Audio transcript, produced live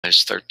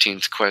His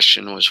 13th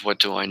question was, what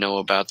do I know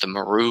about the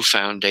Meru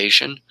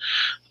Foundation?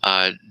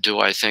 Do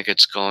I think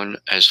it's gone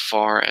as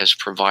far as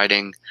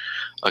providing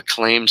a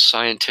claimed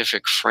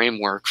scientific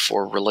framework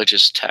for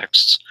religious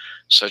texts,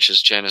 such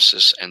as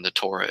Genesis and the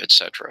Torah,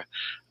 etc.?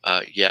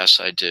 Yes,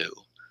 I do.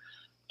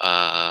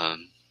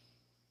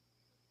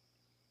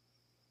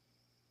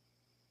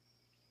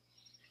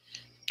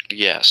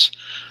 Yes.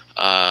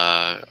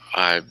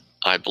 I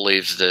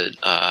believe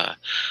that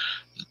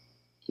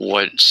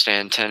what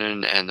Stan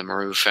Tenen and the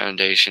Meru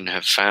Foundation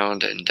have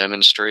found and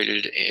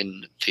demonstrated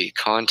in the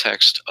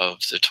context of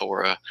the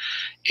Torah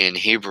in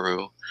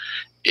Hebrew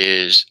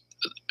is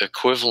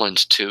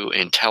equivalent to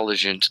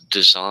intelligent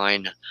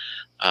design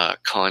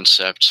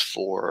concepts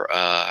for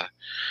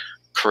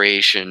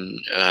creation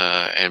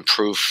and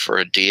proof for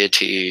a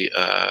deity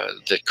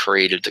that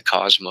created the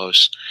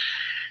cosmos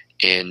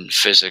in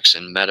physics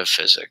and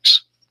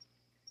metaphysics.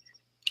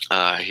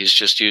 He's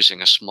just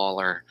using a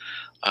smaller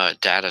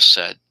data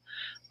set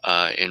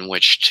in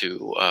which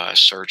to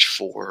search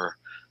for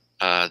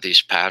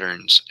these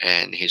patterns,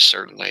 and he's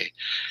certainly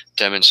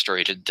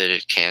demonstrated that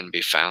it can be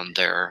found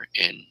there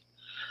in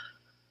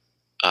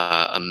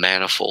a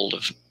manifold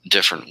of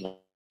different ways.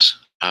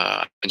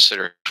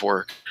 Consider his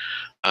work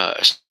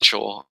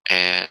essential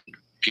and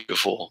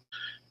beautiful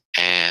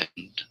and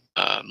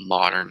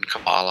modern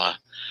Kabbalah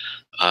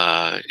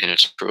in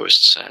its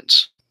truest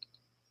sense.